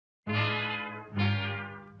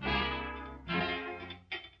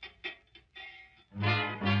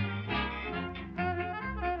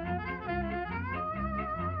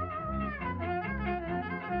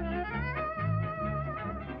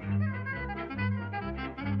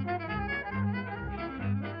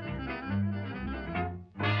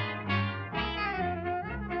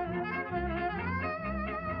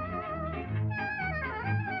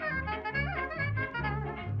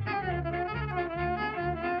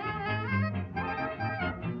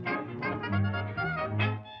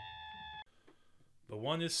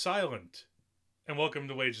one is silent. And welcome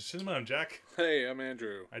to Wages of Cinema. I'm Jack. Hey, I'm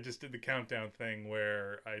Andrew. I just did the countdown thing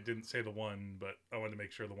where I didn't say the one, but I wanted to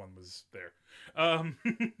make sure the one was there.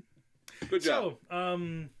 Good job.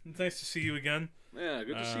 So, it's nice to see you again. Yeah,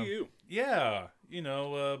 good to see you. Yeah,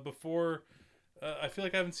 before... I feel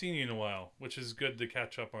like I haven't seen you in a while, which is good to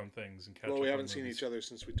catch up on things and catch up on Well, we haven't seen movies. each other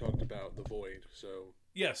since we talked about The Void, so...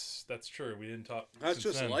 Yes, that's true. We didn't talk That's since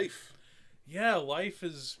just then. life. Yeah, life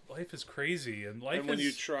is crazy, and life And when is...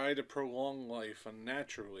 you try to prolong life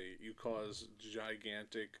unnaturally, you cause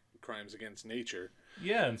gigantic crimes against nature.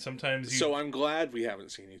 Yeah, and sometimes you... So I'm glad we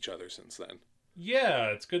haven't seen each other since then. Yeah,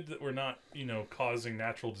 it's good that we're not, causing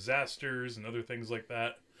natural disasters and other things like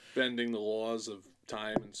that. Bending the laws of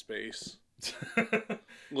time and space.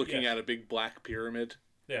 Looking at a big black pyramid.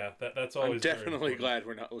 Yeah, that's always I'm definitely glad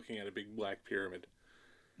we're not looking at a big black pyramid.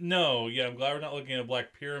 No, yeah, I'm glad we're not looking at a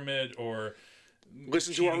black pyramid or...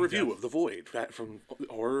 Listen to our review of The Void from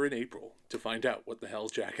Horror in April to find out what the hell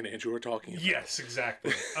Jack and Andrew are talking about. Yes,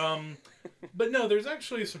 exactly. But no, there's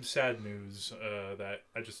actually some sad news that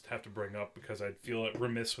I just have to bring up because I'd feel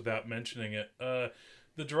remiss without mentioning it.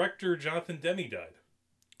 The director, Jonathan Demme, died.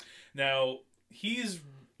 Now,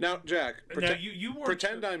 Jack, you weren't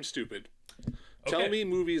pretend I'm stupid. Okay. Tell me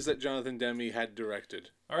movies that Jonathan Demme had directed.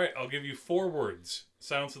 All right, I'll give you 4 words.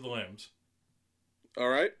 Silence of the Lambs. All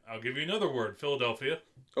right. I'll give you another word. Philadelphia.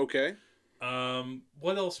 Okay.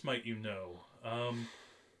 What else might you know?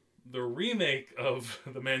 The remake of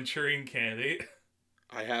The Manchurian Candidate.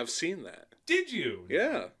 I have seen that. Did you?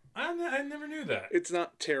 Yeah. I never knew that. It's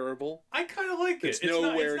not terrible. I kind of like it. It's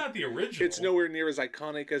not the original. It's nowhere near as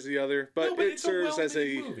iconic as the other, but it serves as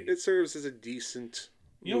a decent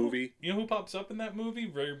movie. You know who pops up in that movie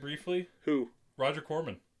very briefly? Who? Roger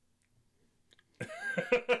Corman.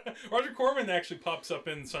 Roger Corman actually pops up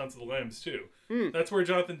in Silence of the Lambs too. That's where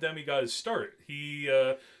Jonathan Demme got his start. He,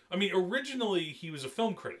 originally he was a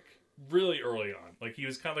film critic really early on. Like he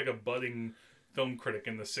was kind of like a budding film critic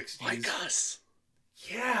in the 60s. Like us.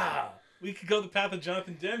 Yeah, we could go the path of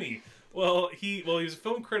Jonathan Demme. Well, he was a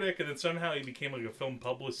film critic, and then somehow he became like a film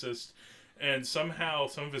publicist, and somehow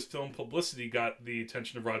some of his film publicity got the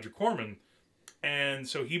attention of Roger Corman, and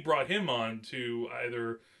so he brought him on to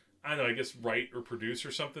either, I don't know, I guess write or produce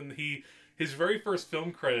or something. His very first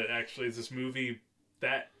film credit actually is this movie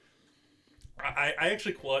that I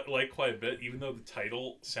actually like quite a bit, even though the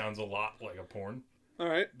title sounds a lot like a porn. All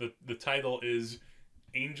right. The title is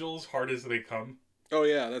Angels Hard as They Come. Oh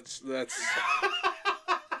yeah, that's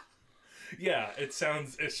Yeah, it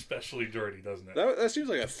sounds especially dirty, doesn't it? that seems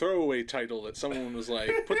like a throwaway title that someone was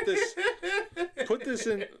like, put this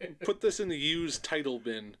in the used title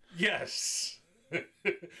bin. Yes. Kind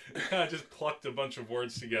of just plucked a bunch of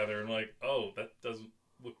words together and like, oh, that doesn't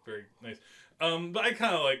look very nice. But I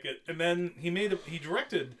kind of like it. And then he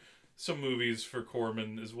directed some movies for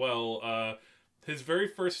Corman as well. His very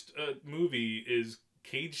first movie is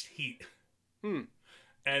Caged Heat.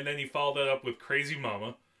 And then he followed that up with Crazy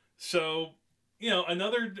Mama. So,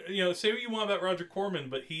 another, say what you want about Roger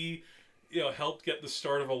Corman, but he, helped get the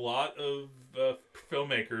start of a lot of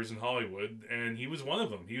filmmakers in Hollywood, and he was one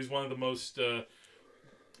of them. He was one of the most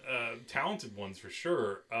talented ones for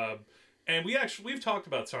sure. And we've talked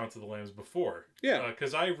about Silence of the Lambs before. Yeah.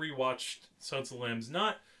 Because I rewatched Silence of the Lambs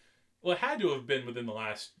it had to have been within the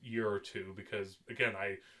last year or two, because, again,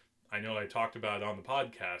 I know I talked about it on the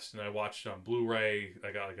podcast, and I watched it on Blu-ray.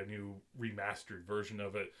 I got like a new remastered version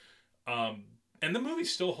of it. And the movie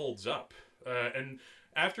still holds up. And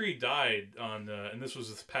after he died and this was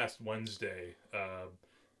this past Wednesday,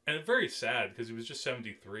 and very sad because he was just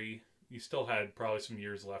 73. He still had probably some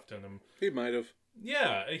years left in him. He might have.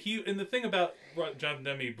 Yeah, and the thing about Jonathan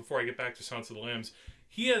Demme, before I get back to Silence of the Lambs,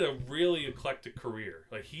 he had a really eclectic career.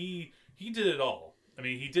 Like he did it all. I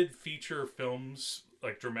mean, he did feature films,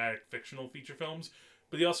 like dramatic fictional feature films,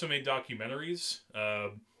 but he also made documentaries.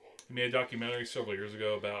 He made a documentary several years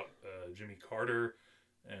ago about Jimmy Carter,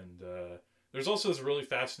 and there's also this really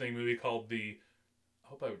fascinating movie called I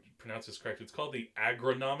hope I would pronounce this correct. It's called The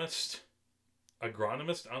Agronomist.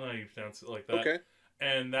 Agronomist? I don't know how you pronounce it like that. Okay.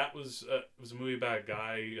 And that was it was a movie about a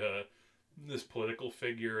guy, this political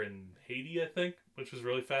figure in Haiti, I think, which was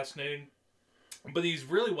really fascinating. But he's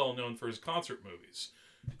really well known for his concert movies.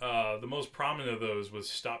 The most prominent of those was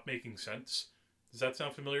Stop Making Sense. Does that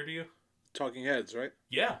sound familiar to you? Talking Heads, right?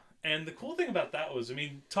 Yeah. And the cool thing about that was,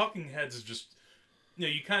 Talking Heads is just,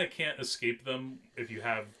 you kind of can't escape them if you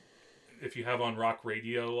have on rock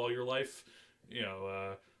radio all your life.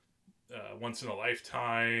 Once in a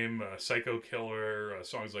Lifetime, Psycho Killer,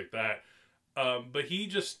 songs like that. But he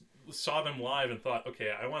just saw them live and thought,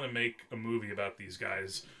 okay, I want to make a movie about these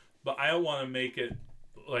guys, but I don't want to make it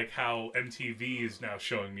like how MTV is now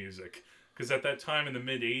showing music. Because at that time in the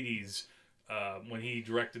mid 80s, when he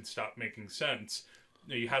directed Stop Making Sense,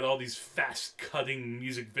 you had all these fast-cutting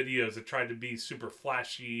music videos that tried to be super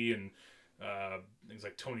flashy, and things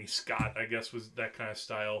like Tony Scott, I guess, was that kind of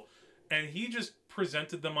style. And he just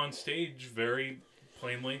presented them on stage very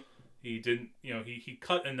plainly. He didn't, he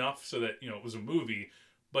cut enough so that, it was a movie,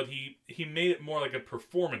 but he made it more like a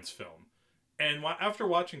performance film. And after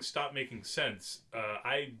watching Stop Making Sense,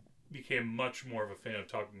 I became much more of a fan of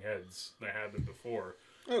Talking Heads than I had been before.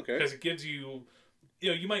 Okay. Because it gives you,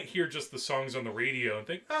 you might hear just the songs on the radio and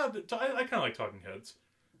think, I kind of like Talking Heads.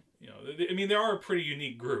 I mean, they are a pretty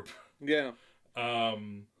unique group. Yeah.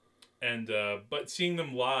 But seeing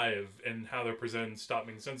them live and how they're presented in Stop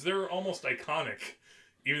Making Sense, they're almost iconic,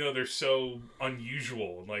 even though they're so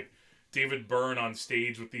unusual. And like David Byrne on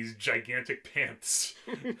stage with these gigantic pants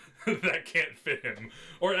that can't fit him.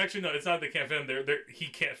 Or actually, no, it's not they can't fit him. He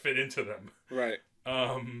can't fit into them. Right.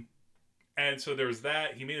 And so there was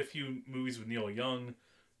that. He made a few movies with Neil Young.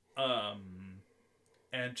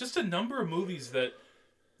 And just a number of movies that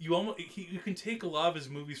you can take a lot of his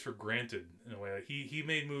movies for granted in a way. Like he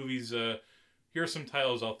made movies. Here are some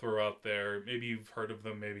titles I'll throw out there. Maybe you've heard of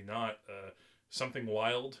them, maybe not. Something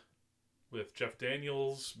Wild with Jeff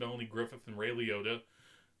Daniels, Melanie Griffith, and Ray Liotta.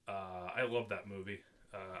 I love that movie.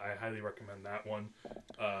 I highly recommend that one.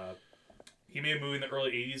 He made a movie in the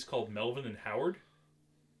early 80s called Melvin and Howard.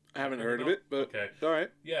 I haven't heard of it, but okay. All right.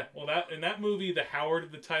 Yeah, well, in that movie, the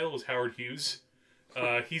title was Howard Hughes.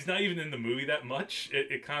 He's not even in the movie that much.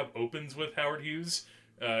 It kind of opens with Howard Hughes.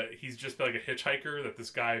 He's just like a hitchhiker that this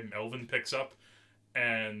guy Melvin picks up,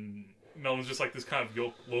 and Melvin's just like this kind of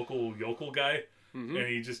local yokel guy, and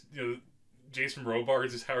he just Jason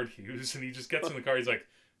Robards is Howard Hughes, and he just gets in the car. He's like,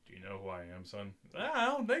 "Do you know who I am, son?" I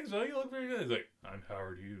don't think so. You look very good. He's like, "I'm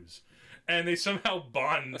Howard Hughes," and they somehow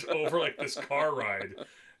bond over like this car ride,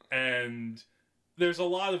 and there's a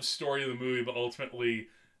lot of story of the movie, but ultimately.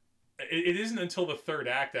 It isn't until the third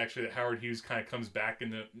act, actually, that Howard Hughes kind of comes back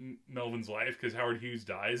into Melvin's life, because Howard Hughes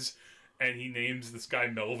dies, and he names this guy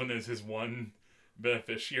Melvin as his one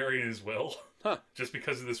beneficiary in his will. Huh. Just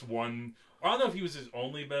because of this one... I don't know if he was his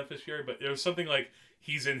only beneficiary, but there was something like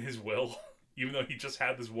he's in his will, even though he just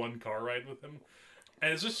had this one car ride with him.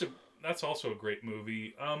 And it's just that's also a great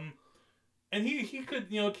movie. And he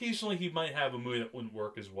could, occasionally he might have a movie that wouldn't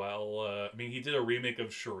work as well. He did a remake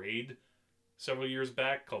of Charade several years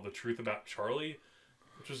back called The Truth About Charlie,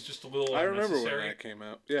 which was just a little unnecessary. I remember when that came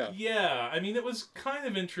out. Yeah. Yeah, it was kind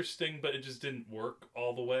of interesting, but it just didn't work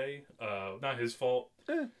all the way. Not his fault.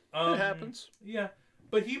 It happens. Yeah,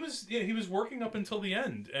 but he was working up until the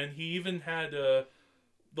end, and he even had the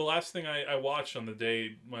last thing I watched on the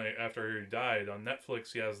day after he died on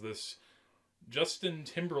Netflix. He has this Justin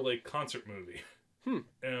Timberlake concert movie.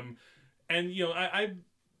 I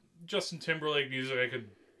Justin Timberlake music I could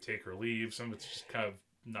take or leave. Some of it's just kind of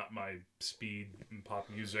not my speed in pop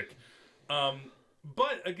music.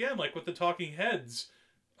 But again, like with the Talking Heads,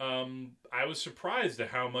 I was surprised at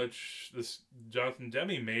how much this Jonathan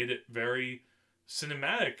Demme made it very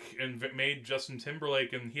cinematic and made Justin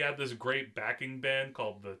Timberlake, and he had this great backing band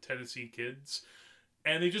called the Tennessee Kids,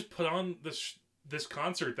 and they just put on this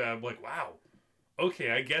concert that I'm like, wow,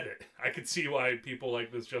 okay, I get it. I could see why people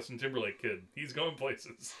like this Justin Timberlake kid. He's going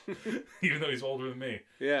places, even though he's older than me.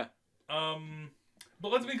 Yeah.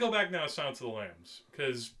 But let me go back now to Silence of the Lambs,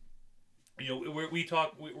 because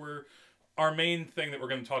we're our main thing that we're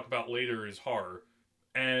going to talk about later is horror,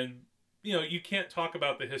 and you can't talk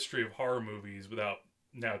about the history of horror movies without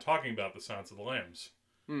now talking about the Silence of the Lambs.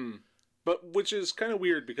 But which is kind of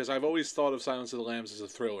weird, because I've always thought of Silence of the Lambs as a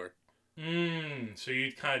thriller. So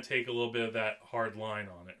you kind of take a little bit of that hard line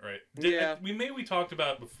on it, right? Yeah. We talked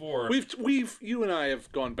about it before. You and I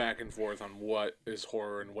have gone back and forth on what is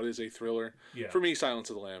horror and what is a thriller. Yeah. For me,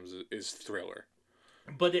 Silence of the Lambs is thriller.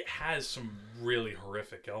 But it has some really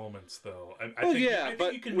horrific elements, though. I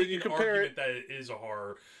think you can when make you an compare argument that it is a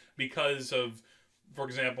horror because of, for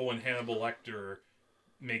example, when Hannibal Lecter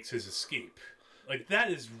makes his escape. Like,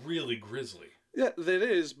 that is really grisly. Yeah, that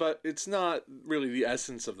is, but it's not really the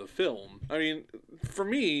essence of the film. For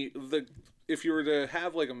me, if you were to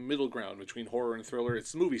have like a middle ground between horror and thriller,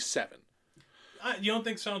 it's the movie Seven. You don't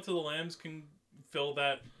think Silence of the Lambs can fill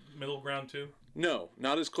that middle ground too? No,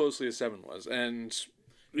 not as closely as Seven was. And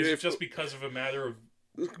is it just because of a matter of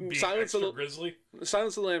being extra grisly?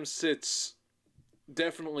 Silence of the Lambs sits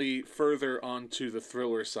definitely further onto the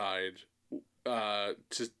thriller side. Does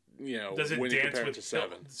it when dance you compare with it to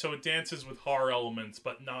Seven? So it dances with horror elements,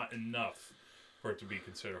 but not enough for it to be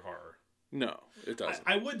considered horror. No, it doesn't.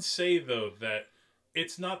 I would say though that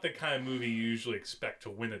it's not the kind of movie you usually expect to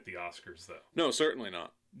win at the Oscars, though. No, certainly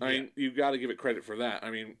not. I mean, you've got to give it credit for that.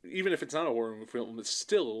 I mean, even if it's not a horror film, it's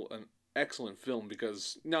still an excellent film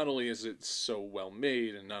because not only is it so well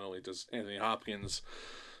made, and not only does Anthony Hopkins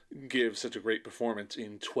give such a great performance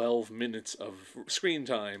in 12 minutes of screen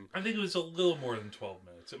time. I think it was a little more than 12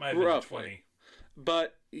 minutes. It might have been Roughly. 20.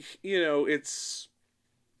 But, you know, it's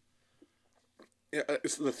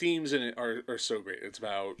the themes in it are so great. It's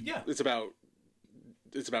about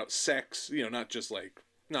sex, you know, not just like,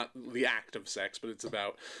 not the act of sex, but it's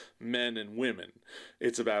about men and women.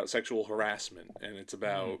 It's about sexual harassment, and it's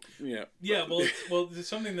about, you know. Yeah, well, it's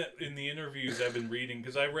something that in the interviews I've been reading,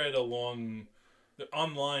 because I read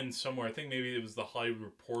online somewhere, I think maybe it was the Hollywood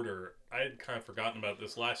Reporter. I had kind of forgotten about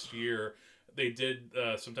this. Last year, they did,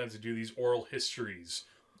 sometimes they do these oral histories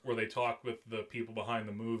where they talk with the people behind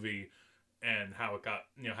the movie and how it got,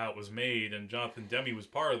 you know, how it was made, and Jonathan Demme was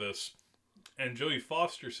part of this. And Jodie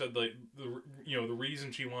Foster said, like, the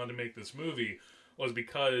reason she wanted to make this movie was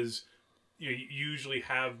because, you know, you usually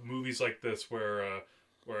have movies like this where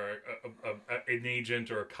an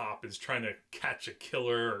agent or a cop is trying to catch a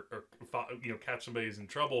killer or you know, catch somebody who's in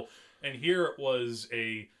trouble, and here it was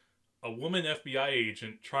a woman FBI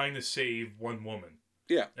agent trying to save one woman.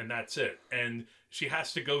 Yeah, and that's it. And she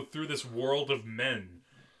has to go through this world of men,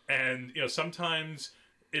 and you know, sometimes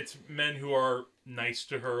it's men who are nice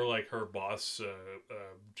to her, like her boss,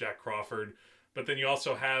 Jack Crawford. But then you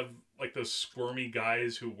also have like those squirmy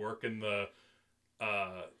guys who work in the,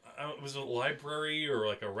 was it a library or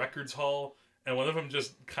like a records hall? And one of them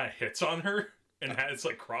just kind of hits on her and has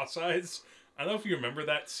like cross eyes. I don't know if you remember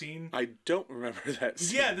that scene. I don't remember that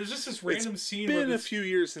scene. Yeah, there's just this random scene. It's been a few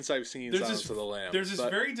years since I've seen Silence of the Lambs. There's this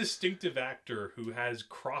very distinctive actor who has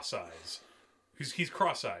cross eyes. He's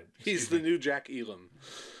cross-eyed. He's the new Jack Elam.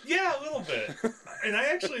 Yeah, a little bit. And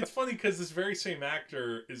it's funny because this very same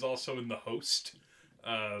actor is also in The Host,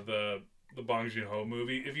 the Bong Joon-ho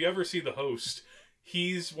movie. If you ever see The Host,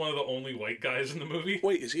 he's one of the only white guys in the movie.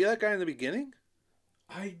 Wait, is he that guy in the beginning?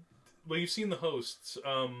 Well, you've seen The Hosts.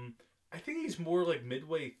 I think he's more like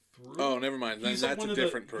midway through. Oh, never mind. Then that's a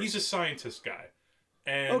different person. He's a scientist guy.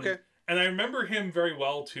 And okay. And I remember him very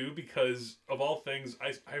well, too, because, of all things,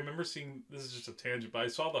 I remember seeing, this is just a tangent, but I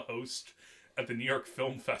saw The Host at the New York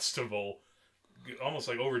Film Festival almost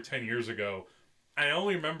like over 10 years ago. I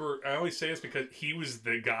only say this because he was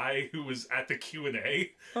the guy who was at the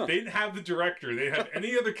Q&A. Huh. They didn't have the director. They didn't have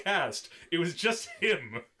any other cast. It was just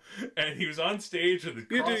him. And he was on stage with the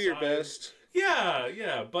cross-eyed. You do your best.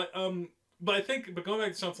 Yeah. But I think, going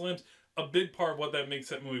back to Silence of the Lambs, a big part of what that makes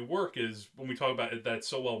that movie work is when we talk about it that's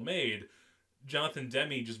so well made, Jonathan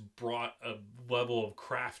Demme just brought a level of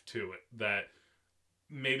craft to it that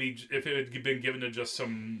maybe if it had been given to just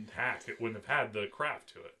some hack, it wouldn't have had the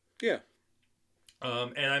craft to it. Yeah.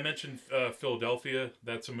 And I mentioned Philadelphia.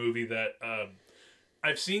 That's a movie that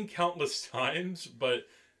I've seen countless times,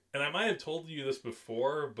 and I might have told you this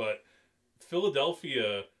before, but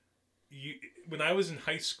Philadelphia, when I was in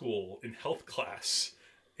high school in health class,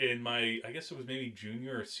 in my, I guess it was maybe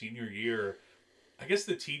junior or senior year, I guess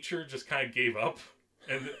the teacher just kind of gave up.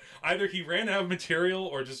 And either he ran out of material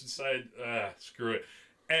or just decided, screw it.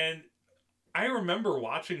 And I remember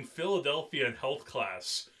watching Philadelphia in health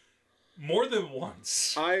class more than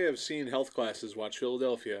once. I have seen health classes watch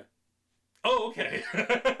Philadelphia. Oh, okay.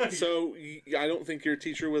 So I don't think your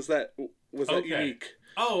teacher was that unique.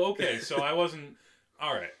 Oh, okay. So I wasn't...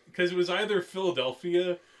 All right. Because it was either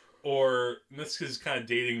Philadelphia... Or, this is kind of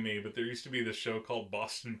dating me, but there used to be this show called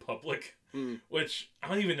Boston Public, which I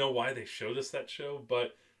don't even know why they showed us that show,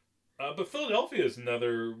 but Philadelphia is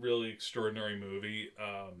another really extraordinary movie.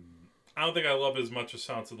 I don't think I love it as much as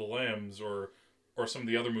Silence of the Lambs or some of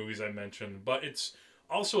the other movies I mentioned, but it's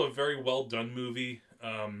also a very well done movie.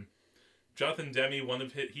 Jonathan Demme,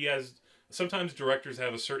 he has, sometimes directors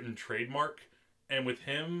have a certain trademark, and with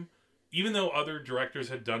him, even though other directors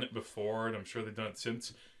had done it before, and I'm sure they've done it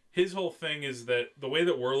since, his whole thing is that the way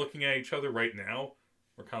that we're looking at each other right now,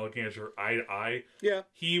 we're kind of looking at each other eye to eye. Yeah.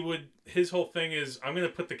 His whole thing is, I'm going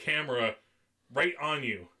to put the camera right on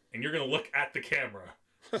you, and you're going to look at the camera,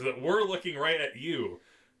 so that we're looking right at you.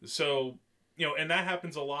 So, you know, and that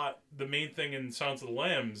happens a lot. The main thing in Silence of the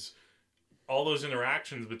Lambs, all those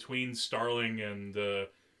interactions between Starling and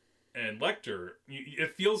Lecter,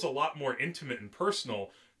 it feels a lot more intimate and personal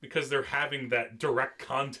because they're having that direct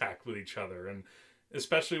contact with each other. And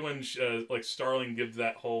especially when like Starling gives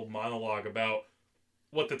that whole monologue about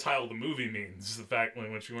what the title of the movie means. The fact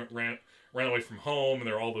when she ran away from home and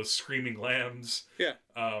there are all those screaming lambs. Yeah.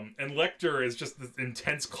 And Lecter is just this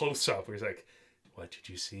intense close-up where he's like, "What did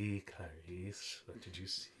you see, Clarice? What did you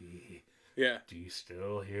see?" Yeah. Do you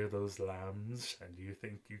still hear those lambs? And do you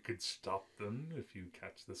think you could stop them if you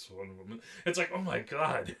catch this one woman? It's like, oh my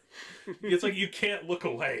god. It's like you can't look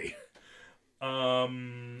away.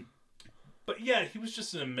 But yeah, he was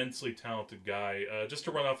just an immensely talented guy. Just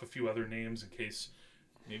to run off a few other names in case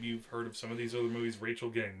maybe you've heard of some of these other movies. Rachel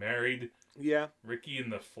Getting Married. Yeah. Ricky and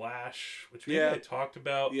the Flash, which maybe I talked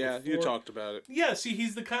about before. You talked about it. Yeah, see,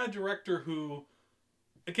 he's the kind of director who,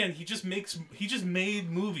 again, he just made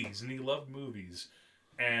movies, and he loved movies.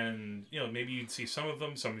 And, maybe you'd see some of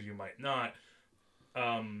them, some of you might not.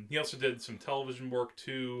 He also did some television work,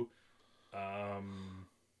 too.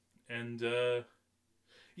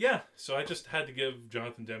 Yeah, so I just had to give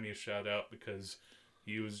Jonathan Demme a shout out because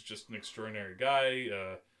he was just an extraordinary guy.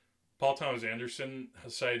 Paul Thomas Anderson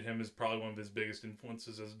has cited him as probably one of his biggest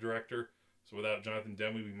influences as a director. So without Jonathan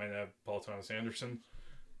Demme, we might have Paul Thomas Anderson.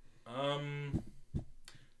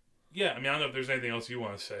 Yeah, I mean, I don't know if there's anything else you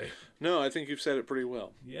want to say. No, I think you've said it pretty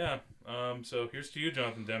well. Yeah, so here's to you,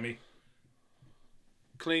 Jonathan Demme.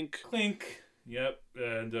 Clink. Clink. Yep,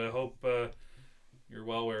 and hope you're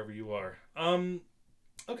well wherever you are.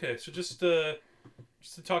 Okay, so just to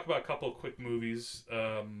talk about a couple of quick movies.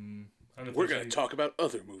 We're going to talk about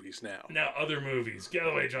other movies now. Now, other movies. Get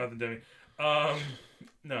away, Jonathan Demme.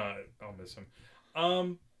 No, I'll miss him. I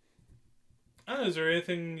don't know, is there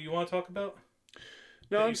anything you want to talk about?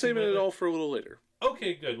 No, I'm saving it all for a little later.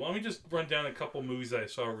 Okay, good. Well, let me just run down a couple movies that I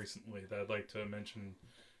saw recently that I'd like to mention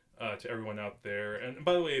to everyone out there. And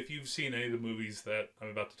by the way, if you've seen any of the movies that I'm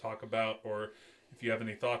about to talk about, or if you have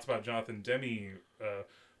any thoughts about Jonathan Demme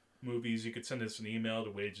movies, you could send us an email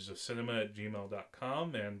to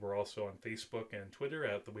wagesofcinema@gmail.com, and we're also on Facebook and Twitter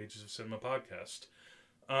at the Wages of Cinema Podcast.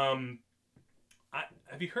 Have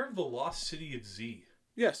you heard of The Lost City of Z?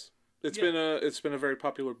 Yes, it's been a very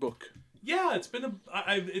popular book. Yeah, it's been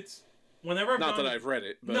it's whenever I've not that I've read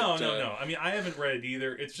it. But, no. I mean, I haven't read it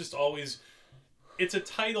either. It's just always, it's a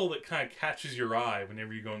title that kind of catches your eye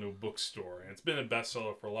whenever you go into a bookstore, and it's been a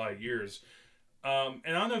bestseller for a lot of years. And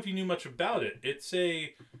I don't know if you knew much about it. It's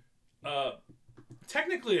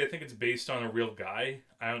technically, I think it's based on a real guy.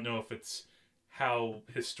 I don't know if it's how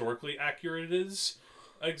historically accurate it is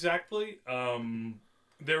exactly.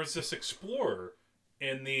 There was this explorer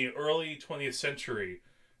in the early 20th century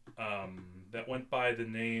that went by the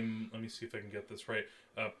name, let me see if I can get this right,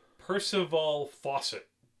 Percival Fawcett,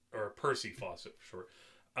 or Percy Fawcett for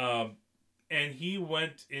short. And he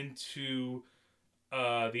went into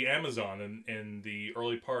the Amazon in the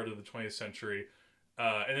early part of the 20th century.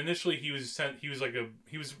 And initially he was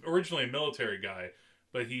originally a military guy,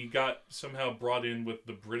 but he got somehow brought in with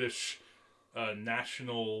the British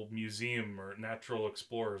National Museum or Natural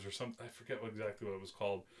Explorers or something. I forget exactly what it was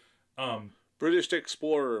called. British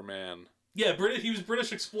Explorer Man. Yeah, he was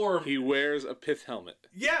British Explorer. He wears a pith helmet.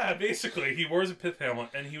 Yeah, basically. He wears a pith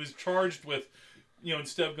helmet, and he was charged with,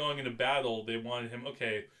 instead of going into battle, they wanted him,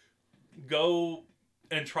 okay, go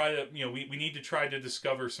and try to, we need to try to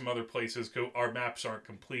discover some other places. Our maps aren't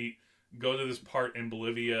complete. Go to this part in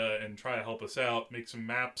Bolivia and try to help us out. Make some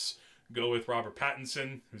maps. Go with Robert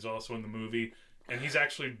Pattinson, who's also in the movie. And he's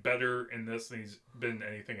actually better in this than he's been in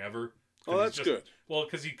anything ever. Oh, that's good. Well,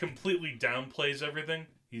 because he completely downplays everything.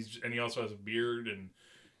 And he also has a beard, and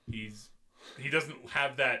he doesn't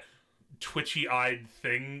have that twitchy-eyed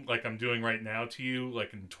thing like I'm doing right now to you,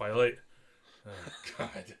 like in Twilight. Oh,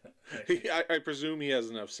 God. I presume he has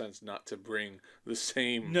enough sense not to bring the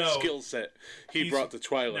same skill set he brought to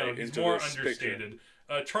Twilight into this more understated.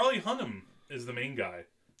 Charlie Hunnam is the main guy.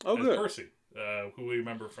 Oh, good. Percy, who we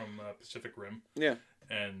remember from Pacific Rim. Yeah.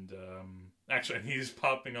 And actually, he's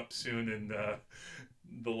popping up soon in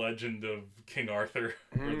the Legend of King Arthur,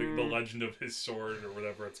 or the Legend of his Sword, or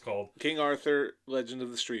whatever it's called. King Arthur, Legend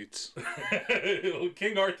of the Streets.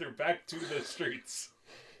 King Arthur, back to the streets.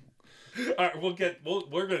 All right, we're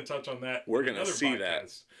going to touch on that. We're going to see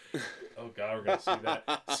podcast. That. Oh God, we're going to see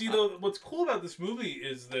that. See, though, what's cool about this movie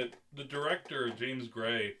is that the director, James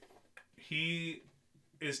Gray, he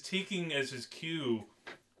is taking as his cue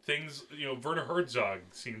things, Werner Herzog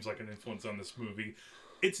seems like an influence on this movie.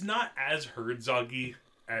 It's not as Herzog-y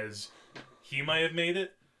as he might have made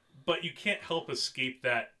it, but you can't help escape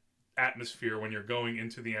that atmosphere when you're going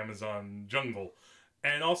into the Amazon jungle.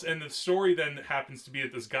 And the story then happens to be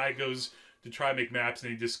that this guy goes to try to make maps,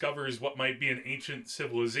 and he discovers what might be an ancient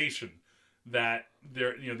civilization. That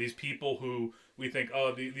these people who we think,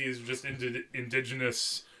 these are just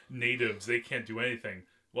indigenous natives, they can't do anything.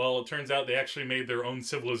 Well, it turns out they actually made their own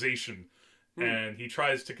civilization. And he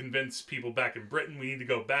tries to convince people back in Britain, we need to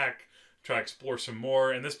go back, try to explore some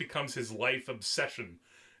more, and this becomes his life obsession.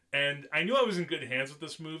 And I knew I was in good hands with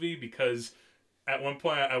this movie because at one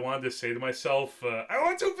point I wanted to say to myself, I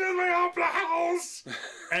want to build my opera house!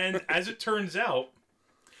 And as it turns out,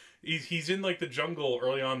 he's in like the jungle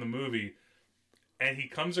early on in the movie, and he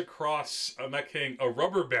comes across, I'm not kidding, a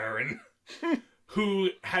rubber baron who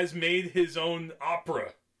has made his own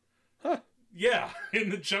opera. Huh. Yeah, in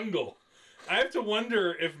the jungle. I have to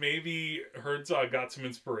wonder if maybe Herzog got some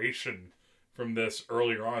inspiration from this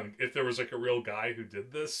earlier on. If there was like a real guy who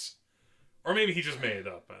did this. Or maybe he just made it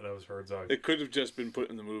up. That was Herzog. It could have just been put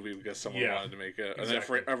in the movie because someone wanted to make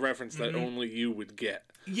a reference that only you would get.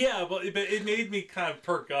 Yeah, but it made me kind of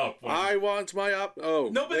perk up. I want my up. Oh,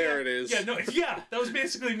 there it is. Yeah, that was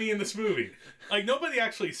basically me in this movie. Like, nobody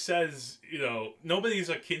actually says, nobody's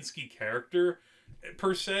a Kinski character,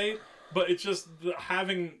 per se, but it's just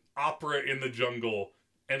having opera in the jungle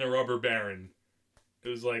and a rubber baron. It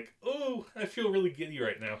was like, oh, I feel really giddy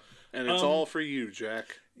right now. And it's all for you,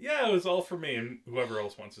 Jack. Yeah, it was all for me and whoever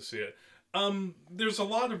else wants to see it. There's a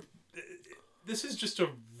lot of... This is just a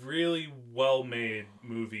really well-made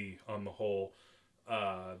movie on the whole.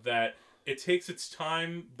 That it takes its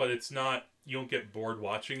time, but it's not... You don't get bored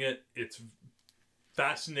watching it. It's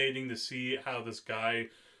fascinating to see how this guy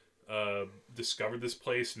discovered this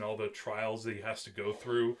place and all the trials that he has to go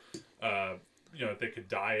through. They could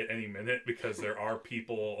die at any minute because there are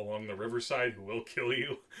people along the riverside who will kill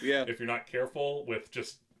you if you're not careful with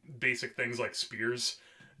just basic things like spears.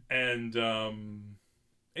 And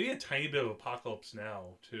maybe a tiny bit of Apocalypse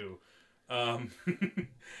Now, too. I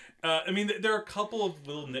mean, there are a couple of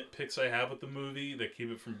little nitpicks I have with the movie that keep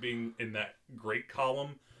it from being in that great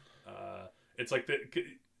column. It's like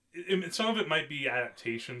some of it might be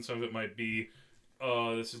adaptation, some of it might be,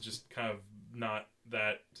 this is just kind of not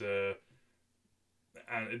that...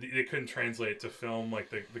 It couldn't translate to film. Like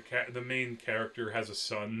the main character has a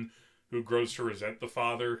son who grows to resent the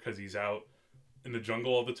father because he's out in the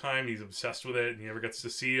jungle all the time. He's obsessed with it, and he never gets to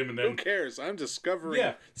see him. And then who cares? I'm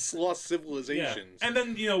discovering lost civilizations. Yeah. And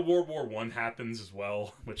then World War I happens as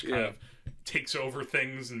well, which kind of takes over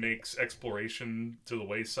things and makes exploration to the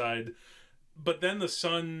wayside. But then the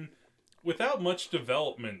son, without much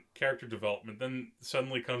character development, then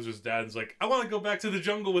suddenly comes his dad and is like, I want to go back to the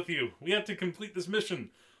jungle with you. We have to complete this mission.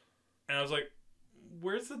 And I was like,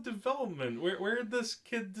 where's the development? Where did this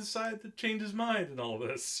kid decide to change his mind and all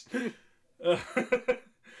this? So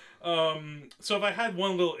if I had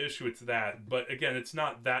one little issue, it's that. But again, it's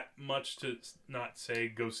not that much to not say,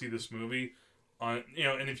 go see this movie on,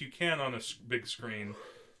 and if you can on a big screen,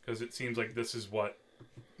 because it seems like this is what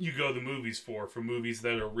you go to the movies for movies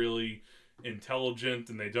that are really intelligent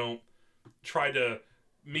and they don't try to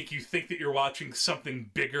make you think that you're watching something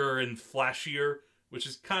bigger and flashier, which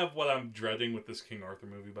is kind of what I'm dreading with this King Arthur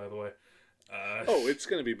movie, by the way. It's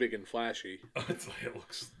going to be big and flashy. It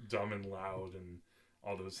looks dumb and loud and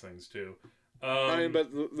all those things too.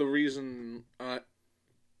 But the reason I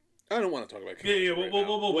don't want to talk about King Arthur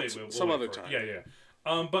we'll wait some other time.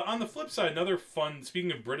 But on the flip side, another fun,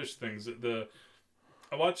 speaking of British things,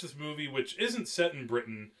 I watched this movie which isn't set in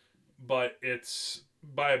Britain, but it's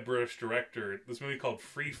by a British director. This movie called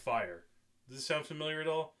Free Fire. Does this sound familiar at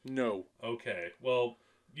all? No. Okay. Well,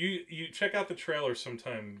 you check out the trailer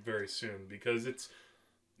sometime very soon, because it's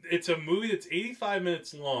a movie that's 85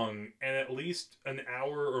 minutes long, and at least an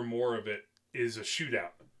hour or more of it is a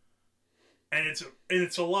shootout. And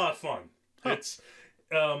it's a lot of fun. Huh. It's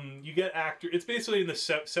you get it's basically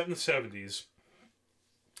set in the 70s.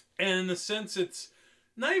 And in a sense, it's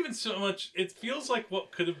not even so much... It feels like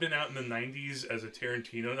what could have been out in the 90s as a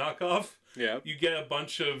Tarantino knockoff. Yeah. You get a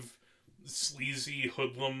bunch of sleazy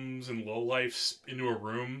hoodlums and lowlifes into a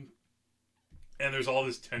room, and there's all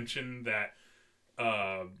this tension that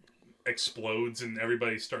explodes, and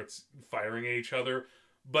everybody starts firing at each other.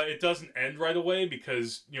 But it doesn't end right away,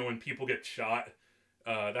 because, when people get shot,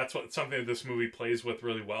 that's something that this movie plays with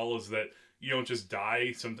really well, is that you don't just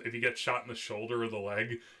die. If you get shot in the shoulder or the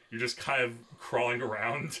leg, you're just kind of crawling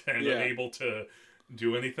around and unable to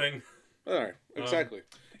do anything. All right, exactly.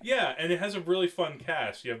 Yeah, and it has a really fun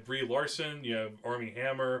cast. You have Brie Larson, you have Armie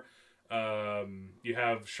Hammer, you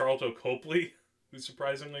have Charlton Copley, who's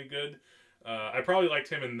surprisingly good. I probably liked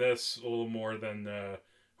him in this a little more than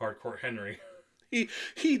Hardcore Henry.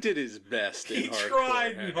 He did his best in Hardcore Henry. He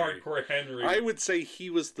tried in Hardcore Henry. I would say he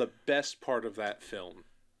was the best part of that film.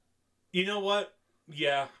 You know what?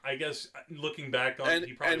 Yeah, I guess looking back on it,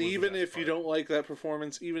 he probably was even the best if part. you don't like that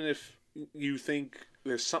performance, even if you think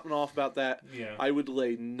there's something off about that, I would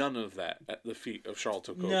lay none of that at the feet of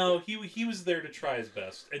Charlton Copley. No, he was there to try his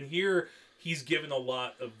best. And here, he's given a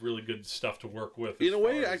lot of really good stuff to work with. In a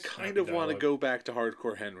way, I kind of want to go back to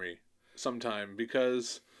Hardcore Henry sometime,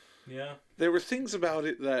 because there were things about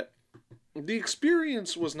it that The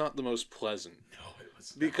experience was not the most pleasant. No, it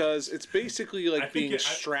was not. Because it's basically like being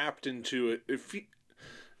strapped into it.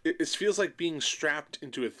 It feels like being strapped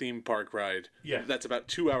into a theme park ride. Yeah. That's about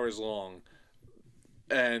 2 hours long,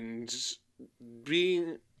 and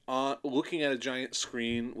being looking at a giant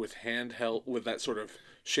screen with handheld, with that sort of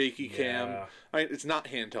shaky cam. It's not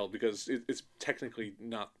handheld because it's technically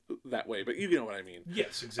not that way, but you know what I mean.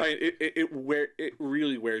 Yes, exactly. It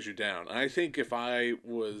really wears you down. I think if I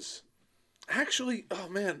was actually,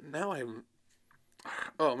 Hardcore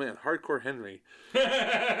Henry.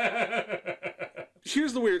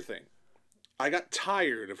 Here's the weird thing. I got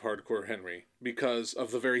tired of Hardcore Henry because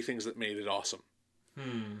of the very things that made it awesome.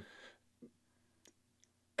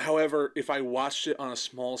 However, if I watched it on a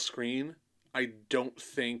small screen, I don't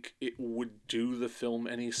think it would do the film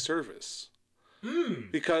any service.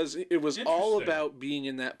 Because it was all about being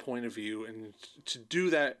in that point of view, and to do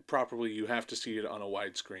that properly, you have to see it on a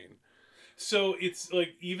wide screen. So it's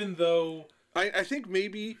like, even though... I think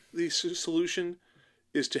maybe the solution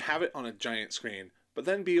is to have it on a giant screen, but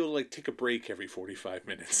then be able to like take a break every 45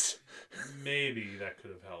 minutes. Maybe that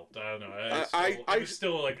could have helped. I don't know. It was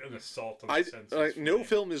still like an assault on the senses. No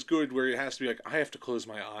film is good where it has to be like, I have to close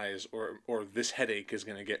my eyes or this headache is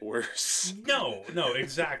going to get worse. No,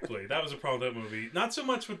 exactly. That was a problem with that movie. Not so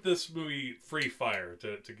much with this movie, Free Fire,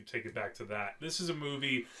 to take it back to that. This is a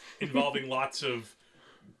movie involving lots of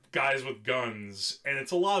guys with guns, and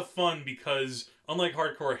it's a lot of fun because, unlike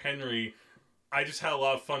Hardcore Henry, I just had a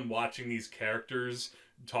lot of fun watching these characters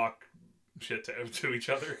talk shit to each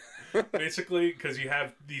other, basically, because you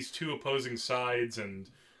have these two opposing sides, and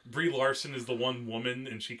Brie Larson is the one woman,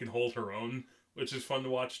 and she can hold her own, which is fun to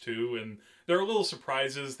watch, too, and there are little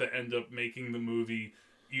surprises that end up making the movie,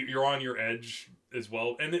 you're on your edge as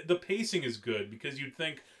well, and the pacing is good, because you'd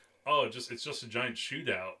think, it's just a giant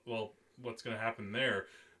shootout, well, what's going to happen there?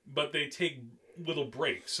 But they take little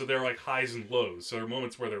breaks, so they're like highs and lows. So there are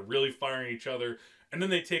moments where they're really firing each other, and then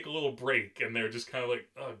they take a little break, and they're just kind of like,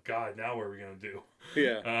 oh god, now what are we gonna do?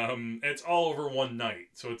 Yeah. It's all over one night,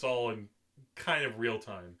 so it's all in kind of real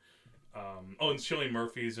time. And Cillian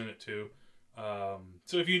Murphy's in it too.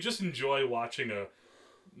 So if you just enjoy watching a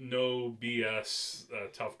no BS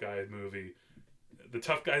tough guy movie, the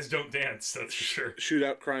tough guys don't dance, that's for sure.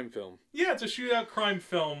 Shootout crime film. Yeah, it's a shootout crime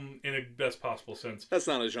film in a best possible sense. That's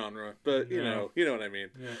not a genre, but you know what I mean.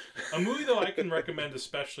 Yeah. A movie, though, I can recommend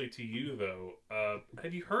especially to you, though.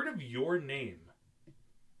 Have you heard of Your Name?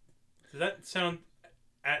 Does that sound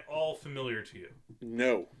at all familiar to you?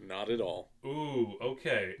 No, not at all. Ooh,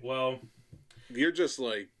 okay. Well, you're just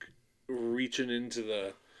like reaching into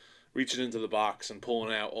the box and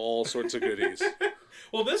pulling out all sorts of goodies.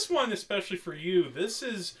 Well, this one, especially for you, this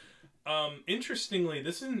is, interestingly,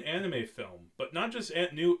 this is an anime film, but not just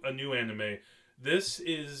a new anime. This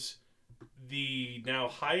is the now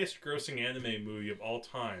highest grossing anime movie of all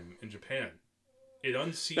time in Japan. It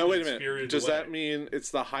unseated. Now, wait a minute. Does that mean it's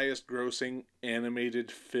the highest grossing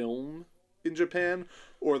animated film in Japan,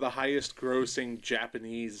 or the highest grossing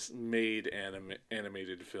Japanese-made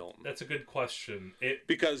animated film? That's a good question.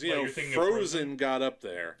 Because, Frozen got up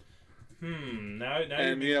there. Now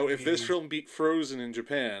and, if this film beat Frozen in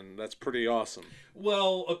Japan, that's pretty awesome.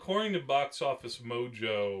 Well, according to Box Office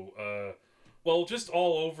Mojo, just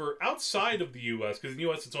all over, outside of the U.S., because in the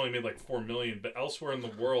U.S. it's only made like $4 million, but elsewhere in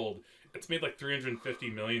the world, it's made like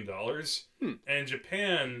 $350 million. And in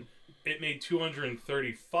Japan, it made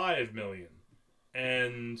 $235 million.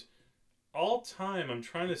 And all time, I'm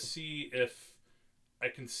trying to see if I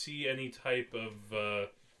can see any type of...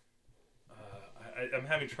 I'm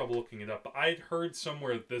having trouble looking it up, but I'd heard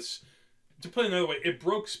somewhere this, to put it another way, it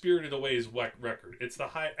broke Spirited Away's record. It's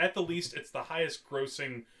at the least, it's the highest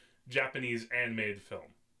grossing Japanese animated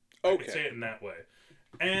film. Okay. I could say it in that way.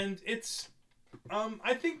 And it's,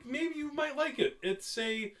 I think maybe you might like it. It's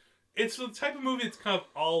the type of movie that's kind of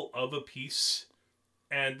all of a piece,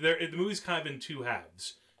 and the movie's kind of in two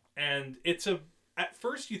halves. And at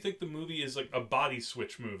first you think the movie is like a body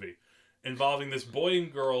switch movie, involving this boy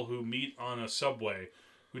and girl who meet on a subway,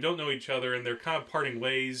 who don't know each other, and they're kind of parting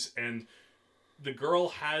ways, and the girl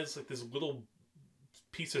has like this little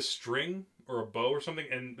piece of string or a bow or something,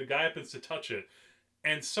 and the guy happens to touch it,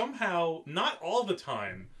 and somehow, not all the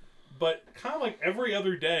time, but kind of like every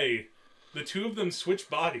other day, the two of them switch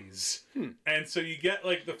bodies. And so you get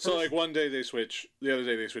like the first... So like one day they switch, the other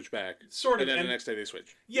day they switch back. Sort of. And then the next day they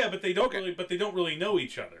switch. Yeah, but they don't really know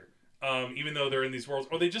each other. Even though they're in these worlds,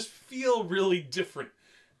 or they just feel really different.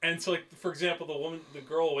 And so, like, for example, the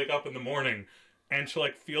girl will wake up in the morning, and she'll,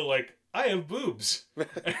 like, feel like, I have boobs.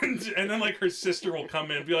 and then, like, her sister will come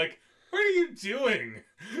in and be like, What are you doing?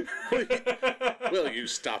 Will you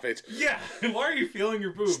stop it? Yeah, why are you feeling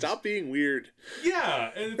your boobs? Stop being weird.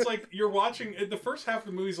 Yeah, and it's like you're watching... The first half of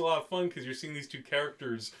the movie's a lot of fun because you're seeing these two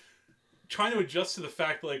characters trying to adjust to the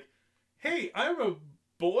fact, like, hey, I'm a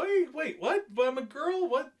boy? Wait, what? But I'm a girl?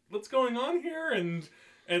 What's going on here? And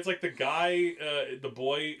it's like the guy, the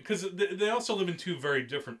boy... Because they also live in two very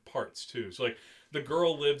different parts, too. So, like, the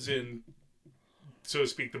girl lives in, so to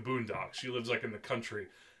speak, the boondocks. She lives, like, in the country.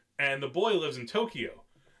 And the boy lives in Tokyo.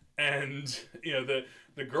 And, you know,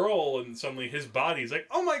 the girl, and suddenly his body's like,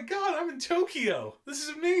 oh my god, I'm in Tokyo! This is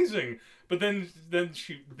amazing! But then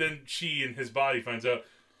she and his body finds out,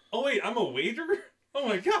 oh wait, I'm a waiter? Oh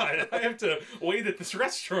my god, I have to wait at this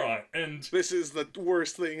restaurant, and... This is the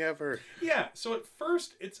worst thing ever. Yeah, so at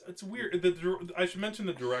first, it's weird. I should mention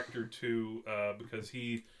the director, too, because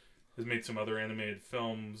he has made some other animated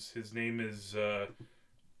films. His name is,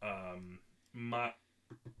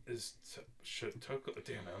 Toko...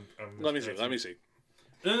 Damn, I'm Let me see.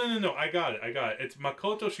 No, I got it. It's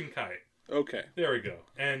Makoto Shinkai. Okay. There we go.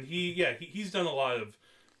 And he's done a lot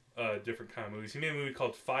of different kind of movies. He made a movie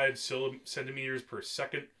called 5 centimeters per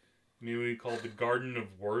second. He made a movie called The Garden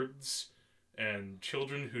of Words and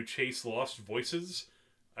Children Who Chase Lost Voices.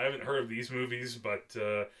 I haven't heard of these movies, but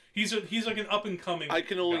he's like an up-and-coming I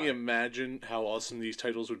can only guy. imagine how awesome these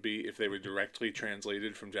titles would be if they were directly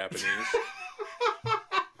translated from Japanese.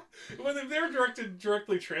 Well, if they were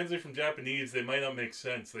directly translated from Japanese, they might not make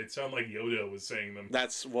sense. They'd sound like Yoda was saying them.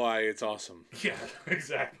 That's why it's awesome. Yeah,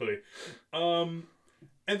 exactly. And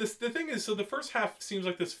the thing is, so the first half seems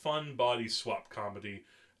like this fun body swap comedy.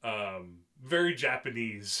 Very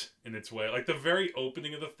Japanese in its way. Like the very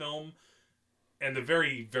opening of the film and the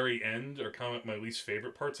very, very end are kind of my least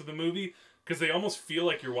favorite parts of the movie. Because they almost feel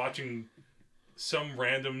like you're watching some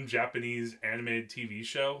random Japanese animated TV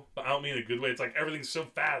show, but I don't mean in a good way. It's like everything's so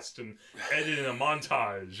fast and edited in a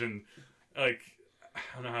montage, and like I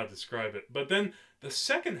don't know how to describe it. But then the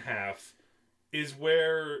second half is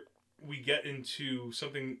where we get into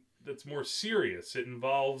something that's more serious. It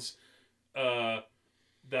involves that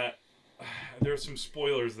there are some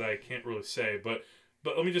spoilers that I can't really say, but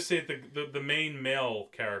let me just say that the main male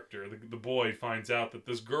character, the boy, finds out that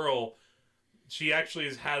this girl, she actually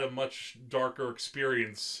has had a much darker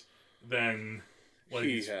experience than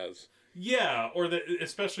he has. Yeah, or that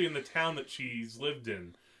especially in the town that she's lived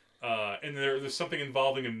in. And there's something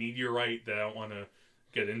involving a meteorite that I don't want to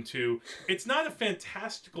get into. It's not a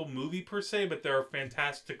fantastical movie per se, but there are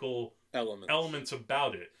fantastical elements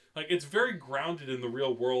about it. Like, it's very grounded in the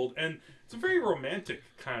real world, and it's a very romantic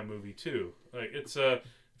kind of movie too. Like, it's if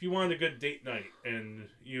you wanted a good date night and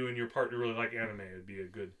you and your partner really like anime, it'd be a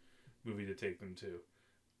good movie to take them to.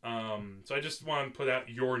 So I just want to put out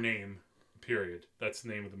Your Name, period. That's the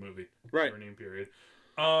name of the movie. Right. Your Name, period.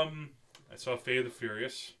 I saw Fate of the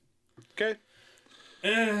Furious. Okay.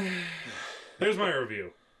 There's my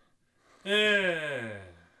review.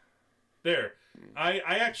 There. I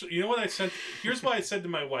actually, you know what I sent? Here's what I said to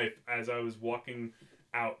my wife as I was walking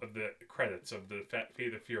out of the credits of the Fate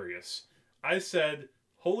of the Furious. I said,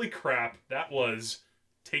 holy crap, that was,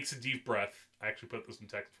 takes a deep breath. I actually put this in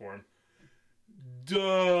text form.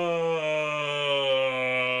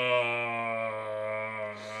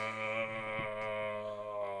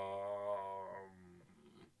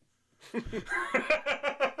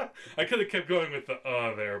 I could have kept going with the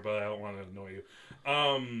there, but I don't want to annoy you.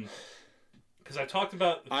 Because I talked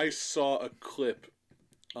about... I saw a clip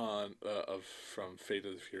from Fate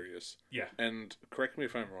of the Furious. Yeah. And correct me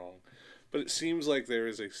if I'm wrong, but it seems like there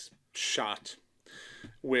is a shot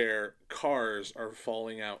where cars are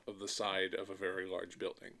falling out of the side of a very large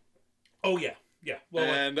building. Oh, yeah. Yeah. Well,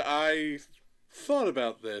 and I thought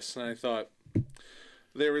about this, and I thought,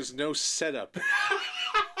 there is no setup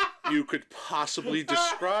you could possibly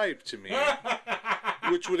describe to me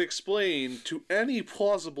which would explain to any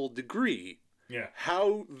plausible degree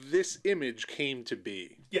how this image came to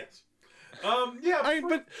be. Yes. Yeah.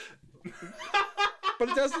 But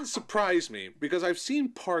it doesn't surprise me because I've seen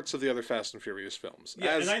parts of the other Fast and Furious films.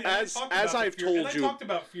 Yeah, as I've told you, I talked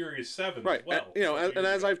about Furious 7 right? As well. And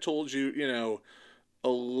as I've told you, a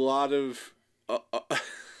lot of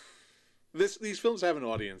these films have an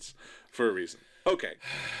audience for a reason. Okay.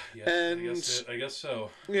 Yes, and I guess so.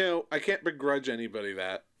 I can't begrudge anybody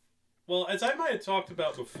that. Well, as I might have talked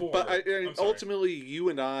about before, but ultimately, you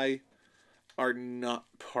and I are not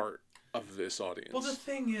part of this audience. Well, the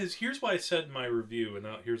thing is, here's what I said in my review, and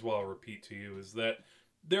here's what I'll repeat to you: is that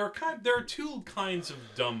there are two kinds of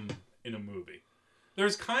dumb in a movie.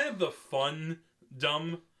 There's kind of the fun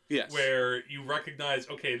dumb, yes, where you recognize,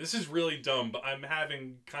 okay, this is really dumb, but I'm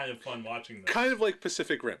having kind of fun watching this. Kind of like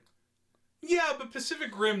Pacific Rim. Yeah, but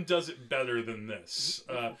Pacific Rim does it better than this.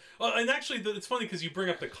 Well, and actually, it's funny because you bring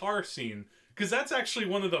up the car scene, because that's actually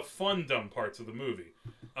one of the fun, dumb parts of the movie.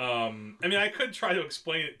 I mean, I could try to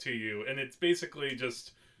explain it to you, and it's basically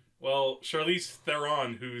just, well, Charlize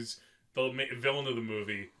Theron, who's the villain of the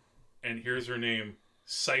movie, and here's her name,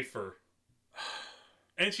 Cypher.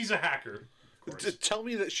 And she's a hacker. Tell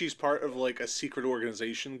me that she's part of, like, a secret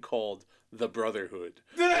organization called the Brotherhood.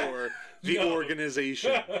 Or the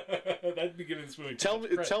Organization. That'd be giving this movie tell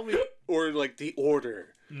me, or, like, the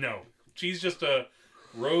Order. No. She's just a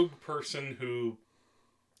rogue person who...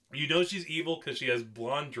 You know she's evil because she has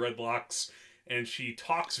blonde dreadlocks, and she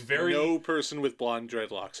talks very... No person with blonde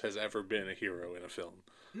dreadlocks has ever been a hero in a film.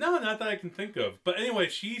 No, not that I can think of. But anyway,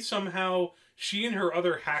 she and her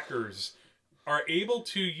other hackers are able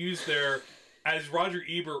to use their, as Roger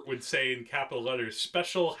Ebert would say in capital letters,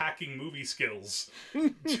 special hacking movie skills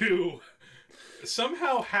to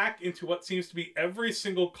somehow hack into what seems to be every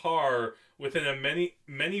single car within a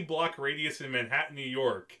many block radius in Manhattan, New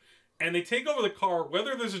York. And they take over the car,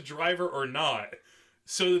 whether there's a driver or not,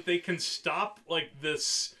 so that they can stop, like,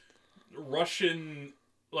 this Russian,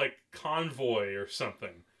 like, convoy or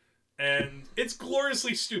something. And it's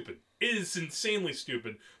gloriously stupid. It is insanely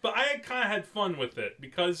stupid. But I kind of had fun with it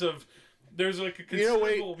because of... There's, like, a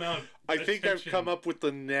considerable amount of I think I've come up with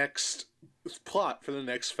the next plot for the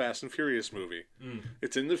next Fast and Furious movie.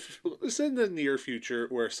 It's in the near future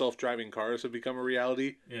where self-driving cars have become a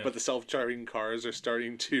reality, but the self-driving cars are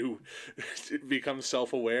starting to become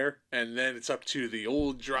self-aware, and then it's up to the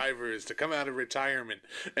old drivers to come out of retirement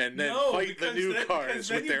and then fight the new cars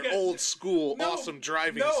with their old school awesome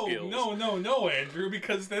driving skills. No, Andrew,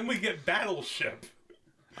 because then we get Battleship.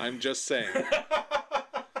 I'm just saying.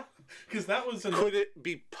 Because that was Could it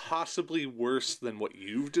be possibly worse than what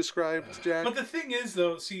you've described, Jack? But the thing is,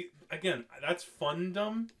 though, see, again, that's fun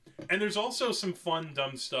dumb. And there's also some fun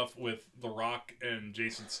dumb stuff with The Rock and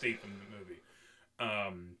Jason Statham in the movie.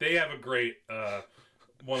 They have a great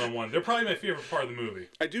one-on-one. They're probably my favorite part of the movie.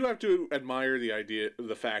 I do have to admire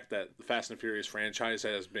the fact that the Fast and Furious franchise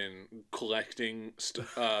has been collecting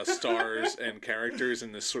stars and characters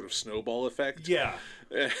in this sort of snowball effect. Yeah.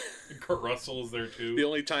 Kurt Russell is there too. The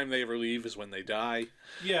only time they ever leave is when they die.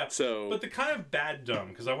 Yeah. So, but the kind of bad dumb,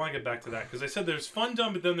 because I want to get back to that, because I said there's fun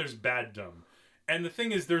dumb, but then there's bad dumb. And the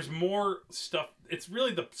thing is, there's more stuff. It's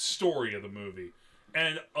really the story of the movie,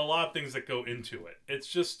 and a lot of things that go into it. It's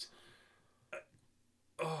just...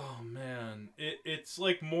 Oh, man. It's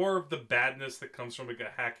like more of the badness that comes from, like,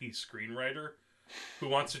 a hacky screenwriter who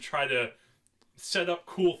wants to try to set up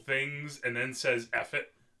cool things and then says F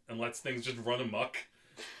it and lets things just run amok.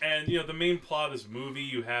 And, you know, the main plot of this movie,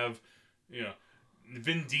 you have, you know,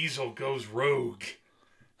 Vin Diesel goes rogue.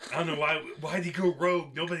 I don't know why'd he go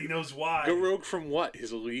rogue? Nobody knows why. Go rogue from what?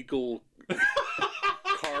 His illegal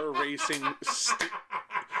car racing...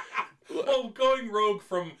 Well, going rogue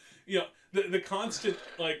from, you know... The constant,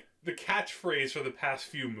 like, the catchphrase for the past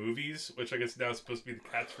few movies, which I guess now is supposed to be the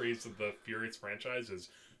catchphrase of the Furious franchise, is,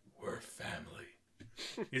 "We're family."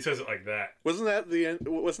 He says it like that. Wasn't that the end?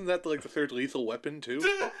 Wasn't that like the third Lethal Weapon too?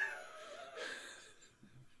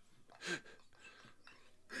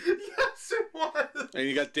 Yes, it was. And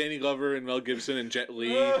you got Danny Glover and Mel Gibson and Jet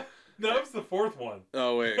Li. That was the fourth one.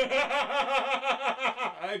 Oh wait.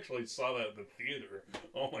 I actually saw that in the theater.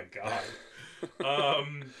 Oh my god.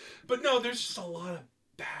 But no, there's just a lot of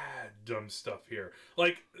bad, dumb stuff here.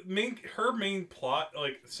 Like, her main plot,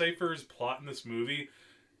 like, Cypher's plot in this movie,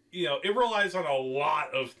 you know, it relies on a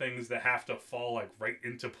lot of things that have to fall, like, right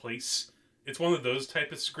into place. It's one of those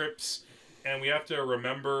type of scripts, and we have to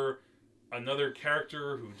remember another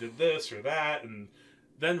character who did this or that, and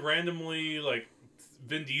then randomly, like,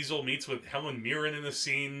 Vin Diesel meets with Helen Mirren in the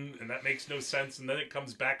scene, and that makes no sense, and then it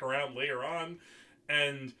comes back around later on,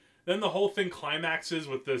 and... Then the whole thing climaxes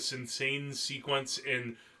with this insane sequence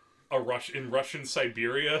in Russian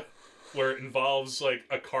Siberia, where it involves, like,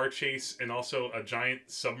 a car chase and also a giant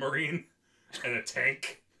submarine and a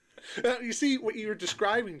tank. You see, what you're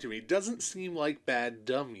describing to me doesn't seem like bad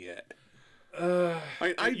dumb yet.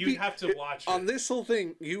 You'd have to watch it. On this whole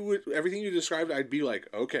thing, everything you described, I'd be like,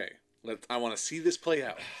 okay, I want to see this play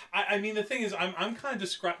out. I mean, the thing is, I'm kind of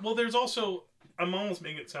describing... Well, there's also... I'm almost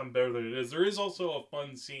making it sound better than it is. There is also a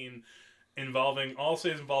fun scene involving... I'll say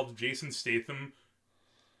it involves Jason Statham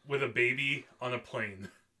with a baby on a plane.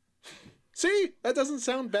 See? That doesn't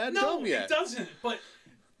sound bad dumb yet. No, it doesn't. But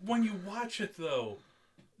when you watch it, though,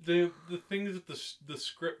 the things that the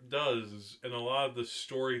script does and a lot of the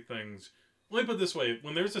story things... Let me put it this way.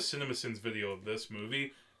 When there's a CinemaSins video of this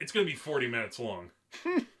movie, it's going to be 40 minutes long.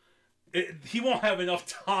 He won't have enough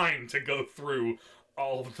time to go through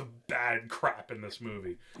all of the bad crap in this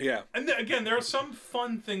movie. Yeah. And again, there are some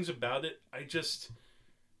fun things about it.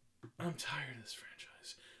 I'm tired of this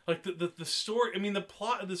franchise. Like the story. I mean, the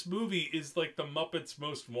plot of this movie is like the Muppets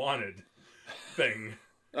Most Wanted thing.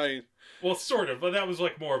 Well, sort of, but that was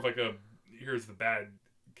like more of like a here's the bad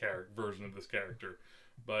version of this character.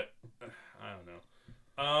 But I don't know.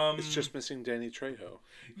 It's just missing Danny Trejo.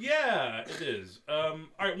 Yeah, it is. All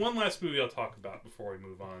right, one last movie I'll talk about before we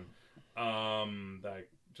move on. That I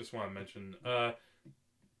just want to mention. Have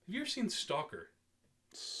you ever seen Stalker?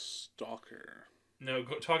 Stalker. No,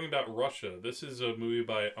 talking about Russia. This is a movie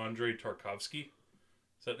by Andrei Tarkovsky.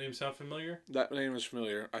 Does that name sound familiar? That name is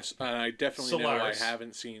familiar. I definitely know I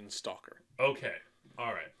haven't seen Stalker. Okay.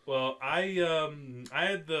 All right. Well, I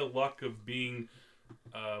had the luck of being.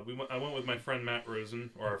 I went with my friend Matt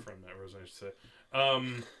Rosen, or our friend Matt Rosen, I should say.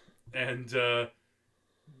 And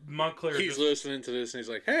Montclair. He's listening to this and he's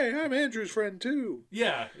like, "Hey, I'm Andrew's friend too."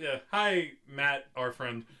 Yeah. Hi, Matt, our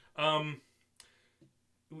friend.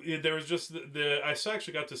 There was just I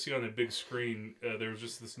actually got to see on a big screen. There was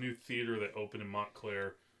just this new theater that opened in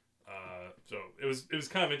Montclair. So it was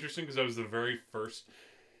kind of interesting because I was the very first.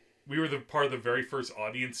 We were the part of the very first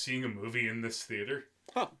audience seeing a movie in this theater.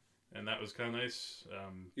 Huh. And that was kind of nice.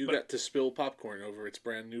 You got to spill popcorn over its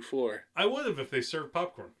brand new floor. I would have if they served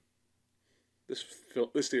popcorn. This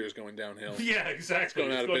theater's going downhill. Yeah, exactly. It's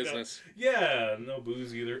going out of business. Down. Yeah, no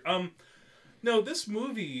booze either. No, this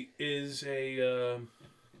movie is a.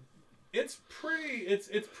 It's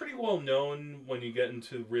pretty well known when you get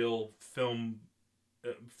into real film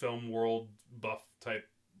world buff type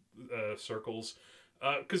circles.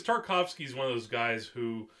 Because Tarkovsky's one of those guys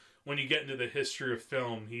who, when you get into the history of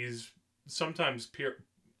film, he's sometimes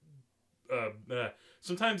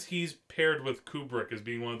he's paired with Kubrick as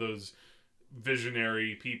being one of those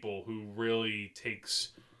visionary people who really takes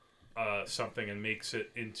something and makes it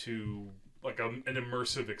into like an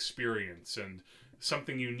immersive experience and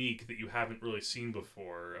something unique that you haven't really seen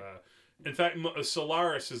before. In fact,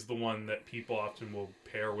 Solaris is the one that people often will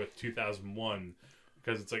pair with 2001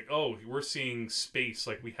 because it's like, oh, we're seeing space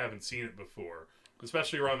like we haven't seen it before.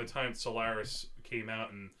 Especially around the time Solaris came out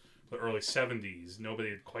in the early 70s. Nobody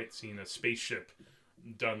had quite seen a spaceship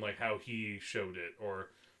done like how he showed it, or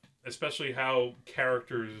especially how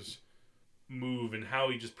characters move and how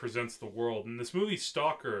he just presents the world. And this movie,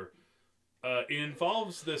 Stalker, it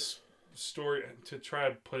involves this story, to try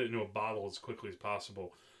to put it into a bottle as quickly as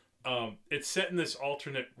possible. It's set in this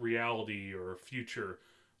alternate reality or future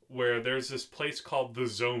where there's this place called the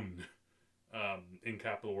Zone, in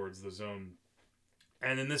capital words, the Zone.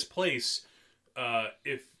 And in this place,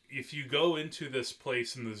 if you go into this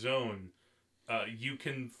place in the Zone, you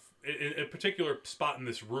can, in a particular spot in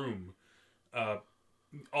this room,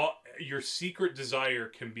 your secret desire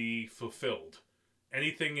can be fulfilled.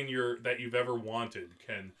 Anything that you've ever wanted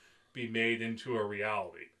can be made into a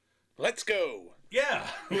reality. Let's go. Yeah.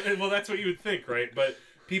 Well, that's what you would think, right? But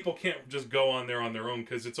people can't just go on there on their own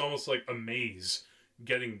because it's almost like a maze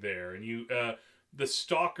getting there. And the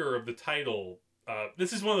stalker of the title,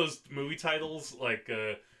 this is one of those movie titles like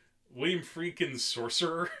William Friedkin's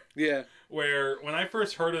Sorcerer. Yeah. Where when I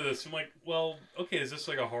first heard of this, I'm like, well, okay, is this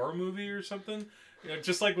like a horror movie or something?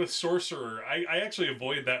 Just like with Sorcerer, I actually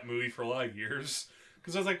avoided that movie for a lot of years.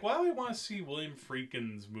 Because I was like, why do I want to see William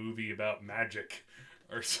Friedkin's movie about magic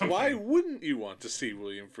or something? Why wouldn't you want to see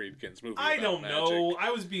William Friedkin's movie about magic? I don't know. I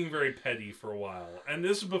was being very petty for a while. And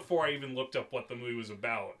this was before I even looked up what the movie was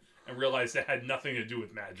about and realized it had nothing to do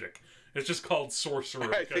with magic. It's just called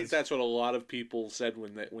Sorcerer. I think that's what a lot of people said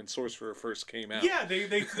when Sorcerer first came out. Yeah,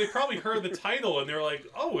 they probably heard the title and they're like,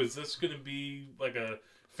 oh, is this going to be like a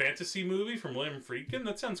fantasy movie from William Friedkin?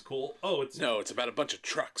 That sounds cool. Oh, it's about a bunch of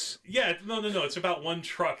trucks. Yeah, no. It's about one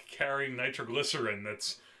truck carrying nitroglycerin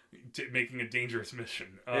that's making a dangerous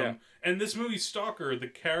mission. And this movie Stalker,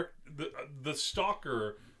 the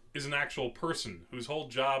stalker is an actual person whose whole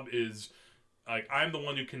job is like, I'm the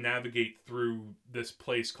one who can navigate through this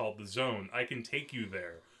place called the Zone. I can take you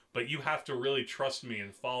there, but you have to really trust me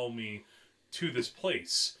and follow me to this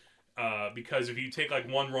place. Because if you take like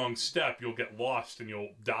one wrong step, you'll get lost and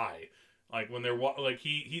you'll die. Like when they're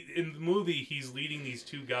he in the movie, he's leading these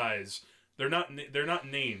two guys. They're not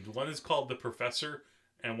named. One is called the Professor,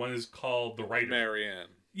 and one is called the Writer. Marianne.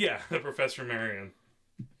 Yeah, the Professor Marianne.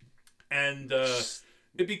 And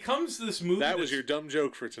it becomes this movie. That was your dumb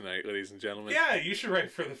joke for tonight, ladies and gentlemen. Yeah, you should write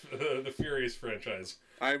for the Furious franchise.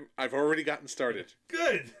 I've already gotten started.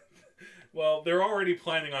 Good. Well, they're already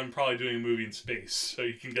planning on probably doing a movie in space, so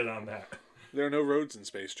you can get on that. There are no roads in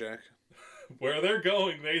space, Jack. Where they're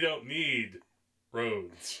going, they don't need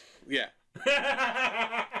roads. Yeah.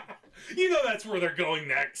 You know that's where they're going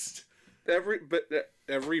next.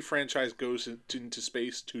 Every franchise goes into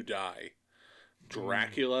space to die.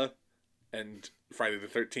 Dracula and Friday the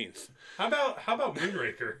 13th. How about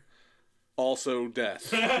Moonraker? Also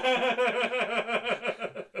death.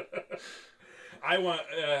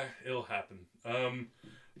 It'll happen.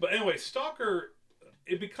 But anyway, Stalker,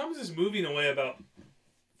 it becomes this movie in a way about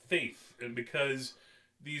faith, and because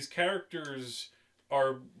these characters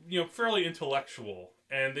are, fairly intellectual,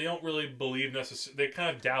 and they don't really believe necessarily. They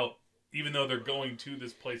kind of doubt, even though they're going to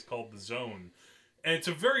this place called the Zone, and it's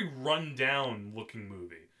a very run-down looking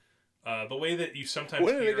movie. The way that you sometimes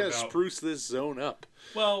when are hear they gonna about, spruce this zone up?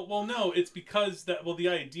 Well, no, it's because the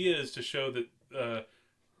idea is to show that,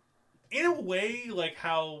 in a way, like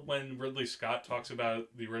how when Ridley Scott talks about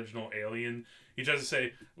the original Alien, he tries to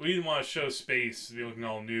say, we didn't want to show space looking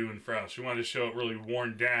all new and fresh. We wanted to show it really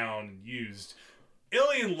worn down and used.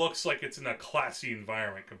 Alien looks like it's in a classy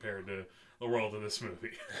environment compared to the world of this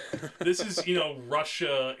movie. This is,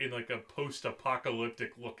 Russia in like a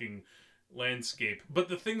post-apocalyptic looking landscape. But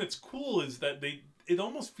the thing that's cool is that it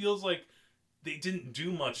almost feels like they didn't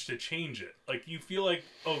do much to change it. Like, you feel like,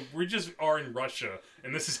 oh, we just are in Russia,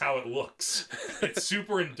 and this is how it looks. It's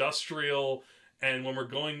super industrial, and when we're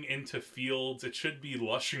going into fields, it should be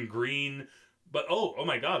lush and green. But, oh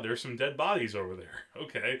my god, there's some dead bodies over there.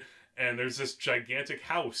 Okay. And there's this gigantic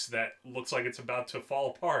house that looks like it's about to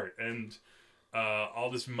fall apart, and all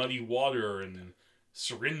this muddy water and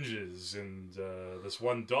syringes, and this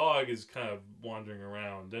one dog is kind of wandering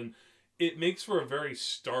around, and it makes for a very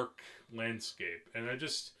stark landscape. And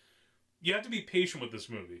you have to be patient with this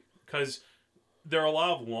movie, because there are a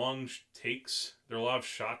lot of long takes, there are a lot of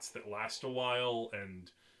shots that last a while, and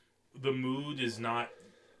the mood is not,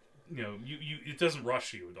 it doesn't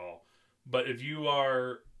rush you at all. But if you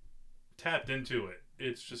are tapped into it,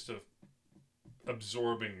 it's just a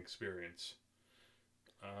absorbing experience.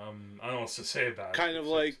 I don't know what else to say about it. Kind of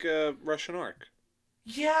like Russian Ark.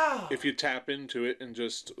 Yeah. If you tap into it and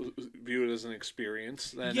just view it as an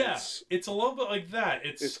experience, then it's a little bit like that.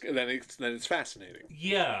 Then it's fascinating.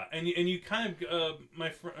 Yeah, and you kind of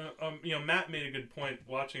Matt made a good point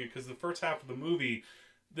watching it, because the first half of the movie,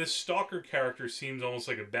 this Stalker character seems almost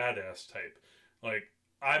like a badass type. Like,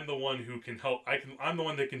 I'm the one who can help. I'm the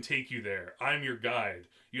one that can take you there. I'm your guide.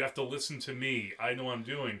 You have to listen to me. I know what I'm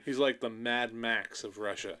doing. He's like the Mad Max of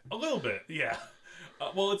Russia. A little bit, yeah.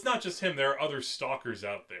 Well, it's not just him. There are other stalkers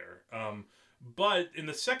out there. But in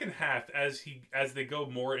the second half, as they go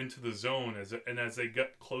more into the zone, as they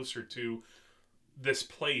get closer to this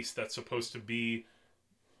place that's supposed to be,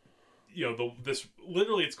 this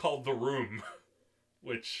literally, it's called The Room,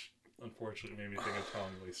 which unfortunately made me think of Tom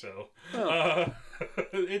Wiseau. Oh.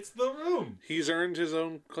 It's The Room. He's earned his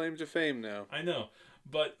own claim to fame now. I know,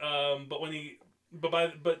 but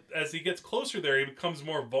as he gets closer there, he becomes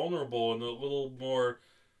more vulnerable and a little more,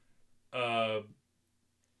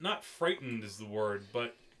 not frightened is the word,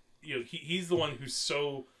 but he's the one who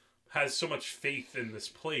has so much faith in this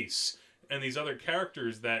place, and these other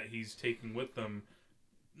characters that he's taking with them,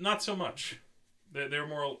 not so much. They're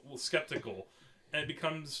more skeptical. And it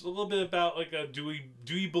becomes a little bit about like do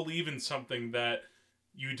you believe in something that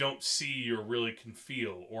you don't see or really can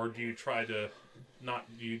feel, or do you try to not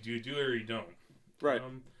do you do it or you don't? Right.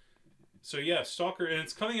 So yeah, Stalker, and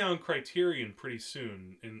it's coming out on Criterion pretty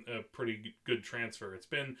soon in a pretty good transfer. It's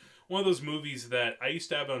been one of those movies that I used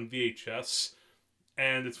to have on VHS,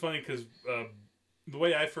 and it's funny because the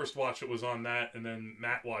way I first watched it was on that, and then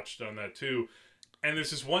Matt watched it on that too. And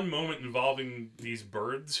there's this one moment involving these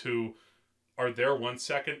birds who are there 1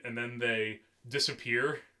 second and then they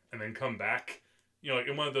disappear and then come back, like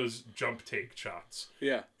in one of those jump take shots.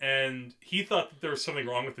 Yeah. And he thought that there was something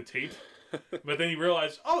wrong with the tape, but then he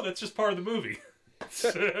realized, oh, that's just part of the movie.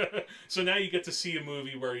 So now you get to see a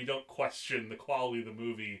movie where you don't question the quality of the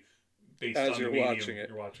movie based on the medium you're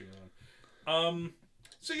watching it on.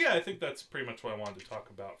 So yeah, I think that's pretty much what I wanted to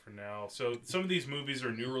talk about for now. So some of these movies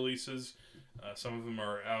are new releases. Some of them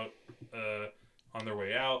are out on their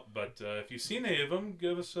way out, but if you've seen any of them,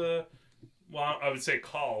 give us a, well, I would say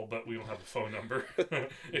call, but we don't have a phone number.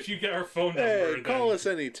 If you get our phone number, then call us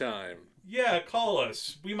anytime. Yeah, call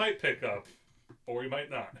us. We might pick up, or we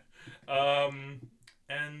might not.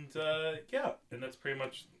 And that's pretty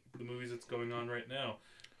much the movies that's going on right now.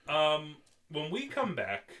 When we come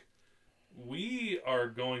back, we are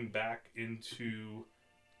going back into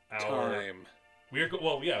our time.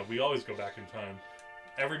 We always go back in time.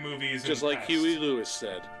 Every movie is just like Huey Lewis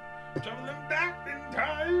said. Traveling back in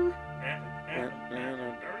time.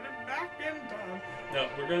 Traveling back in time. No,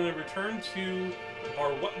 we're going to return to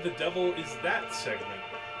our What the Devil Is That segment,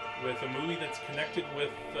 with a movie that's connected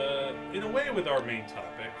with, in a way, with our main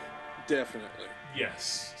topic. Definitely.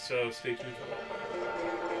 Yes. So stay tuned for that.